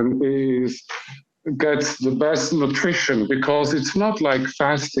and gets the best nutrition because it's not like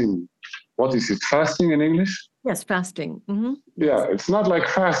fasting. What is it? Fasting in English? Yes, fasting. Mm-hmm. Yeah, it's not like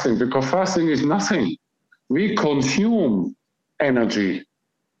fasting because fasting is nothing. We consume energy.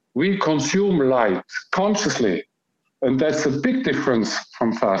 We consume light consciously. And that's a big difference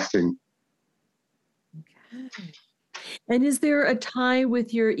from fasting. Okay. And is there a tie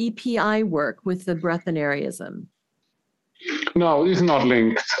with your EPI work with the breatharianism? No, it's not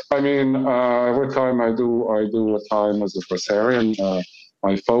linked. I mean, every time I do a time as a breatharian.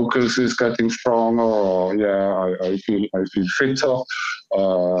 My focus is getting stronger, or I feel fitter.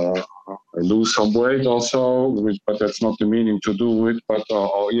 I lose some weight also, but that's not the meaning to do it. But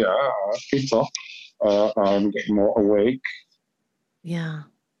fitter and more awake. Yeah.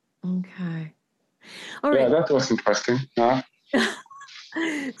 Okay. All right. Yeah, that was interesting. Yeah.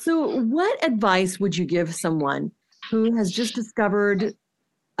 So, what advice would you give someone who has just discovered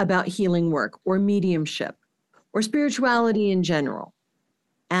about healing work or mediumship or spirituality in general?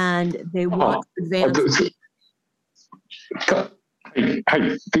 And they want to advance.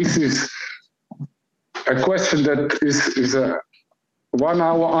 Hey, this is a question that is a 1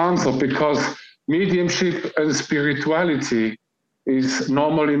 hour answer because mediumship and spirituality is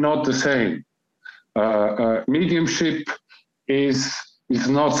normally not the same. Mediumship is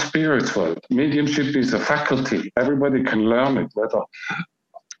not spiritual. Mediumship is a faculty. Everybody can learn it, whether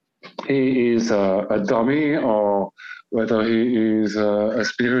he is a dummy or whether he is a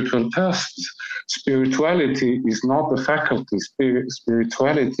spiritual person. Spirituality is not a faculty.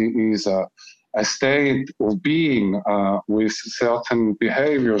 Spirituality is a state of being with certain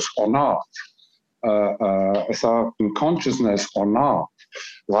behaviors or not, a certain consciousness or not.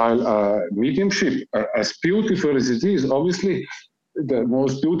 While mediumship, as beautiful as it is, obviously the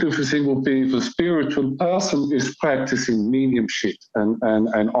most beautiful thing would be if a spiritual person is practicing mediumship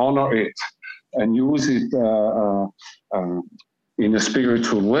and honor it and use it in a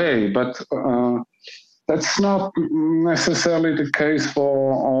spiritual way. But that's not necessarily the case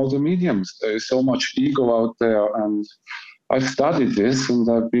for all the mediums. There is so much ego out there, and I've studied this, and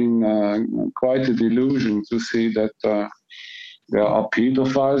I've been quite a delusion to see that there are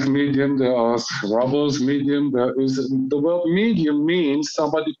pedophiles medium, there are robbers medium. The word medium means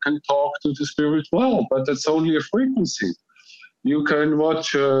somebody can talk to the spirit world, but that's only a frequency. You can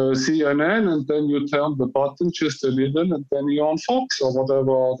watch CNN and then you turn the button just a little and then you're on Fox or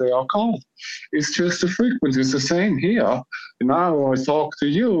whatever they are called. It's just a frequency. It's the same here. Now I talk to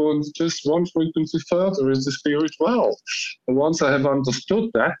you and just one frequency further is the spirit world. And once I have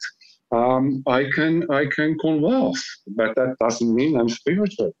understood that, I can converse, but that doesn't mean I'm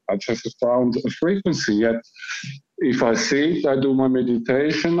spiritual. I just found a frequency. Yet, if I see it, I do my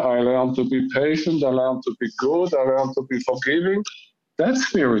meditation. I learn to be patient. I learn to be good. I learn to be forgiving. That's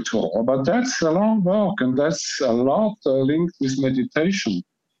spiritual, but that's a long work, and that's a lot linked with meditation,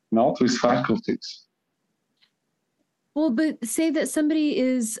 not with faculties. Well, but say that somebody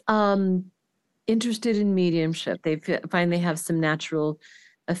is interested in mediumship. They find they have some natural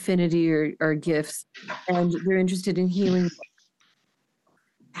affinity or gifts, and they're interested in healing.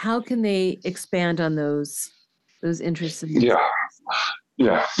 How can they expand on those those interests.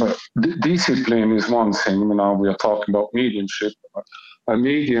 Yeah. But discipline is one thing. Now we are talking about mediumship. A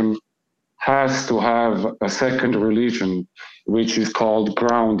medium has to have a second religion, which is called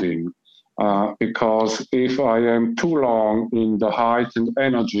grounding. Because if I am too long in the heightened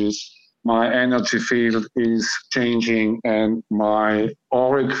energies, my energy field is changing and my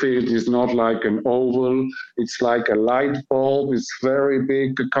auric field is not like an oval. It's like a light bulb. It's very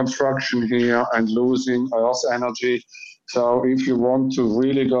big construction here and losing Earth energy. So if you want to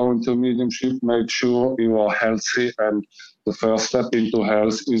really go into mediumship, make sure you are healthy. And the first step into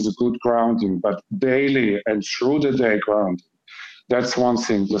health is a good grounding, but daily and through the day grounding. That's one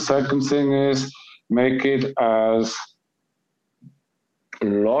thing. The second thing is make it as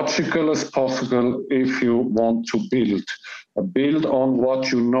logical as possible if you want to build. Build on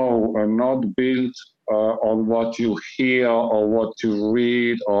what you know and not build on what you hear or what you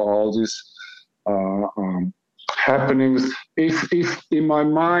read or all these happenings. If in my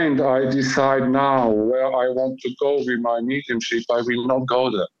mind I decide now where I want to go with my mediumship, I will not go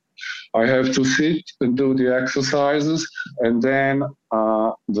there. I have to sit and do the exercises, and then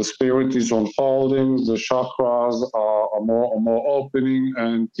the spirit is unfolding, the chakras are more opening,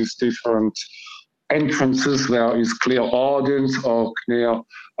 and these different entrances, there is clear audience or clear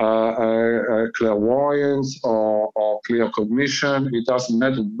clairvoyance or clear cognition. It doesn't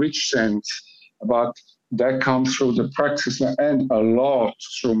matter which sense, but that comes through the practice and a lot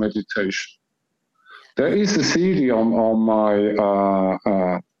through meditation. There is a CD on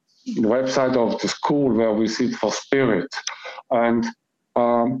my the website of the school where we sit for spirit. And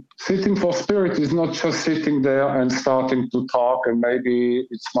sitting for spirit is not just sitting there and starting to talk and maybe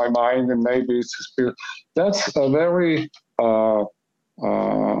it's my mind and maybe it's the spirit. That's a very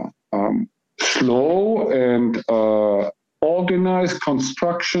slow and organized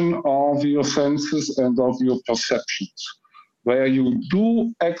construction of your senses and of your perceptions, where you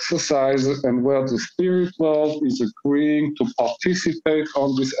do exercises and where the spirit world is agreeing to participate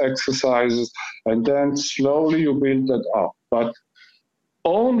on these exercises, and then slowly you build that up. But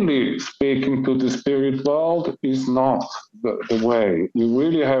only speaking to the spirit world is not the way. You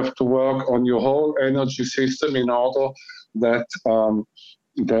really have to work on your whole energy system in order that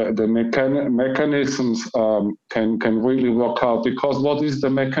the mechanisms can really work out. Because what is the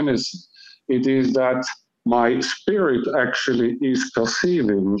mechanism? It is that my spirit actually is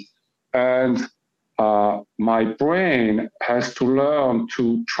perceiving, and my brain has to learn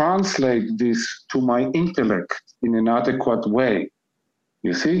to translate this to my intellect in an adequate way.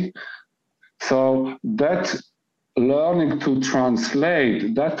 You see? So that learning to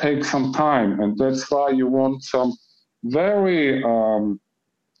translate, that takes some time, and that's why you want some very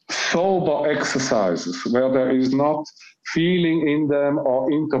sober exercises where there is not feeling in them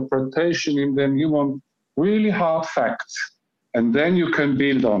or interpretation in them. You want really hard facts, and then you can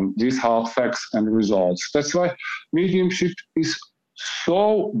build on these hard facts and results. That's why mediumship is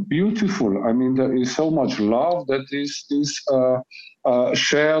so beautiful. I mean, there is so much love that is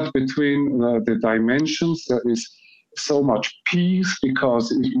shared between the dimensions. There is so much peace,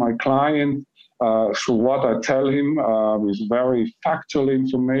 because if my client, through what I tell him with very factual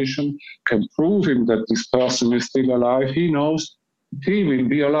information, can prove him that this person is still alive, he knows he will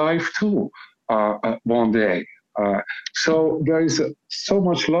be alive too one day. So there is so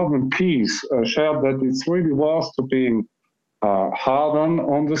much love and peace shared that it's really worth to being hard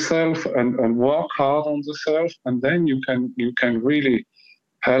on the self and work hard on the self, and then you can really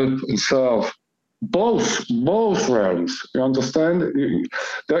help and serve both realms. You understand?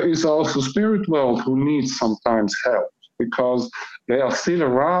 There is also spirit world who needs sometimes help, because they are still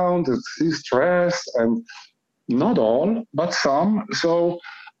around, it's stressed, and not all, but some. So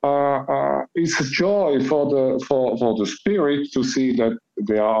it's a joy for the spirit to see that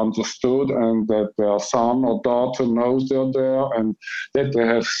they are understood, and that their son or daughter knows they're there, and that they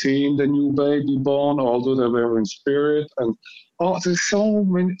have seen the new baby born, although they were in spirit. And there's so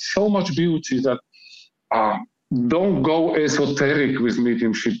much beauty that don't go esoteric with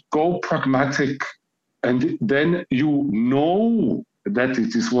mediumship. Go pragmatic, and then you know that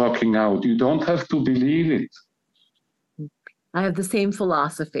it is working out. You don't have to believe it. I have the same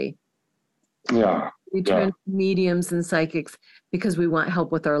philosophy. Yeah. We turn to mediums and psychics because we want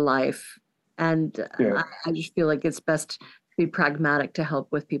help with our life. And I just feel like it's best to be pragmatic to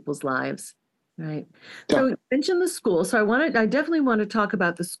help with people's lives. Right. Yeah. So you mentioned the school. So I definitely want to talk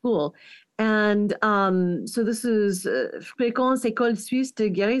about the school. And so this is Fréquence École Suisse de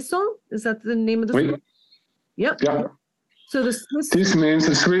Guérison. Is that the name of the school? Yep. Yeah. So this means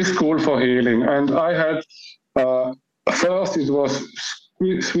a Swiss School for Healing. And I had, first it was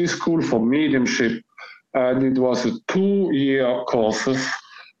Swiss School for Mediumship, and it was a 2-year courses,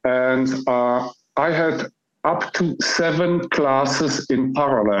 and I had up to 7 classes in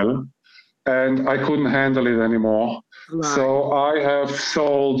parallel, and I couldn't handle it anymore. Right. So I have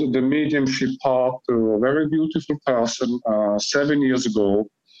sold the mediumship part to a very beautiful person 7 years ago.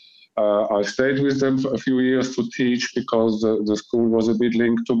 I stayed with them for a few years to teach because the school was a bit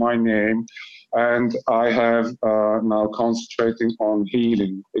linked to my name. And I have now concentrating on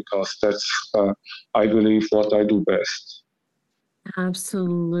healing because that's, I believe, what I do best.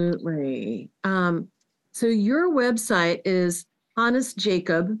 Absolutely. So your website is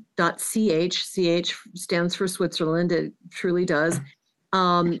hannesjacob.ch. CH stands for Switzerland. It truly does.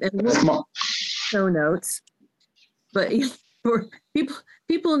 And we'll show notes. But for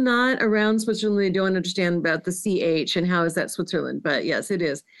people not around Switzerland, they don't understand about the CH and how is that Switzerland. But yes, it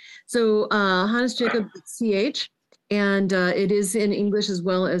is. So hannesjacob.ch, and it is in English as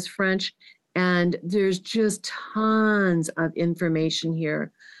well as French. And there's just tons of information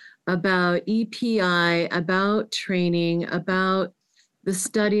here about EPI, about training, about the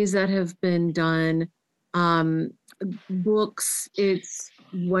studies that have been done, books. It's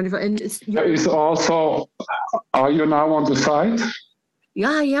wonderful. And it's also, are you now on the site?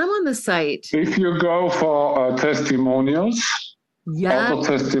 Yeah, I am on the site. If you go for testimonials, other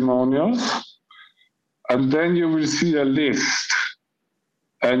testimonials, and then you will see a list.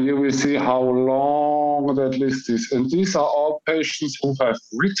 And you will see how long that list is. And these are all patients who have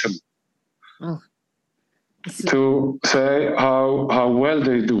written to say how well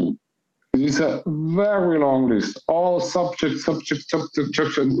they do. It's a very long list. All subject, and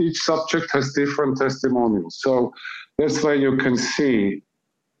each subject has different testimonials. So that's where you can see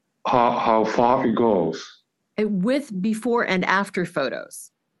how far it goes. With before and after photos.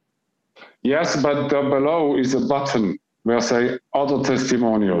 Yes, but below is a button where say other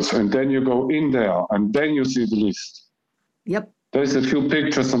testimonials, and then you go in there, and then you see the list. Yep. There's a few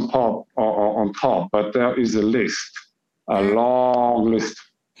pictures on top, but there is a list, a long list.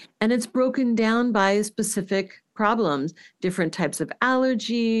 And it's broken down by specific problems, different types of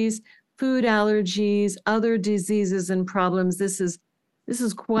allergies, food allergies, other diseases and problems. This is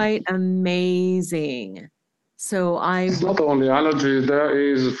quite amazing. So it's not only allergies, there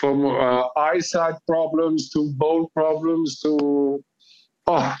is from eyesight problems to bone problems to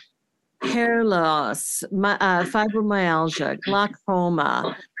hair loss, fibromyalgia,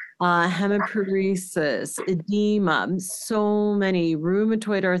 glaucoma, hemiparesis, edema, so many,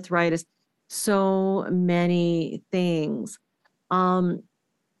 rheumatoid arthritis, so many things. Do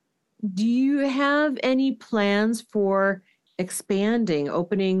you have any plans for expanding,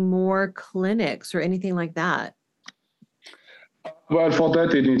 opening more clinics or anything like that? Well, for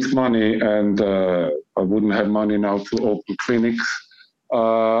that it needs money, and I wouldn't have money now to open clinics.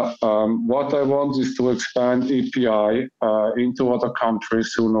 What I want is to expand EPI into other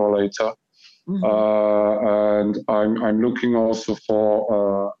countries sooner or later. And I'm looking also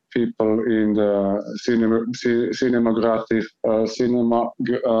for people in the cinema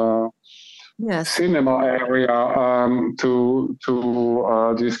area to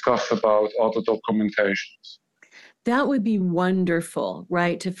discuss about other documentations. That would be wonderful,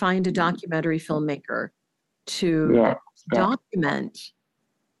 right? To find a documentary filmmaker to document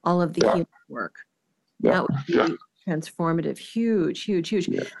all of the healing work. That would be transformative. Huge, huge, huge.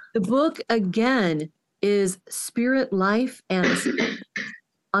 Yeah. The book, again, is Spirit Life and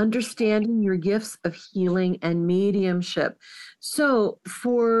Understanding Your Gifts of Healing and Mediumship. So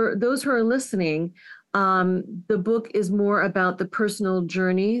for those who are listening, the book is more about the personal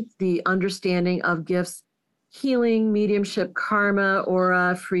journey, the understanding of gifts, healing, mediumship, karma,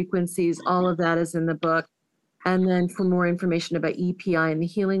 aura, frequencies, all of that is in the book. And then for more information about EPI and the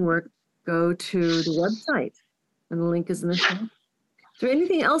healing work, go to the website. And the link is in the show. Is there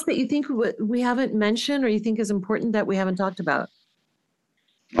anything else that you think we haven't mentioned or you think is important that we haven't talked about?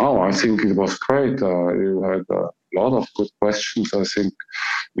 Oh, I think it was great. You had a lot of good questions. I think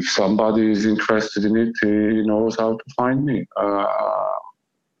if somebody is interested in it, he knows how to find me.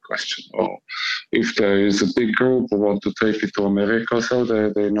 Question. Or if there is a big group who want to take it to America, so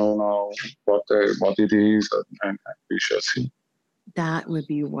they know now what it is, and we shall see. That would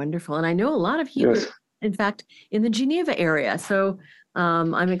be wonderful. And I know a lot of healers, in fact, in the Geneva area. So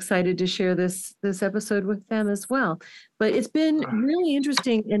I'm excited to share this episode with them as well. But it's been really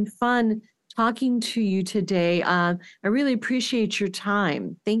interesting and fun talking to you today. I really appreciate your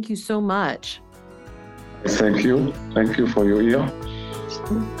time. Thank you so much. Thank you. Thank you for your ear.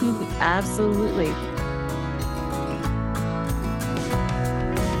 Absolutely.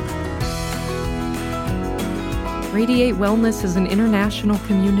 Radiate Wellness is an international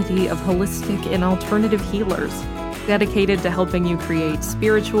community of holistic and alternative healers dedicated to helping you create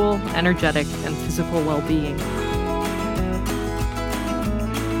spiritual, energetic, and physical well-being.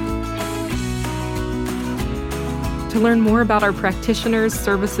 To learn more about our practitioners,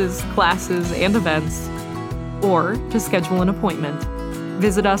 services, classes, and events, or to schedule an appointment,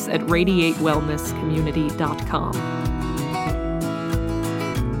 visit us at radiatewellnesscommunity.com.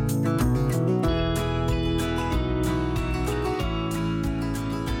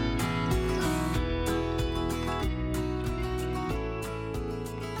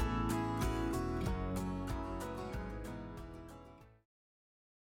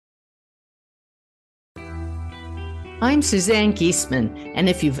 I'm Suzanne Geisman, and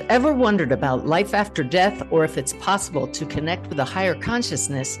if you've ever wondered about life after death or if it's possible to connect with a higher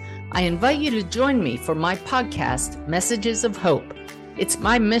consciousness, I invite you to join me for my podcast, Messages of Hope. It's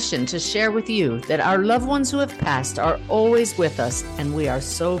my mission to share with you that our loved ones who have passed are always with us, and we are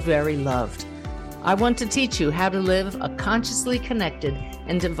so very loved. I want to teach you how to live a consciously connected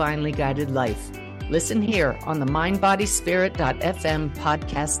and divinely guided life. Listen here on the mindbodyspirit.fm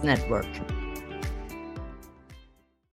podcast network.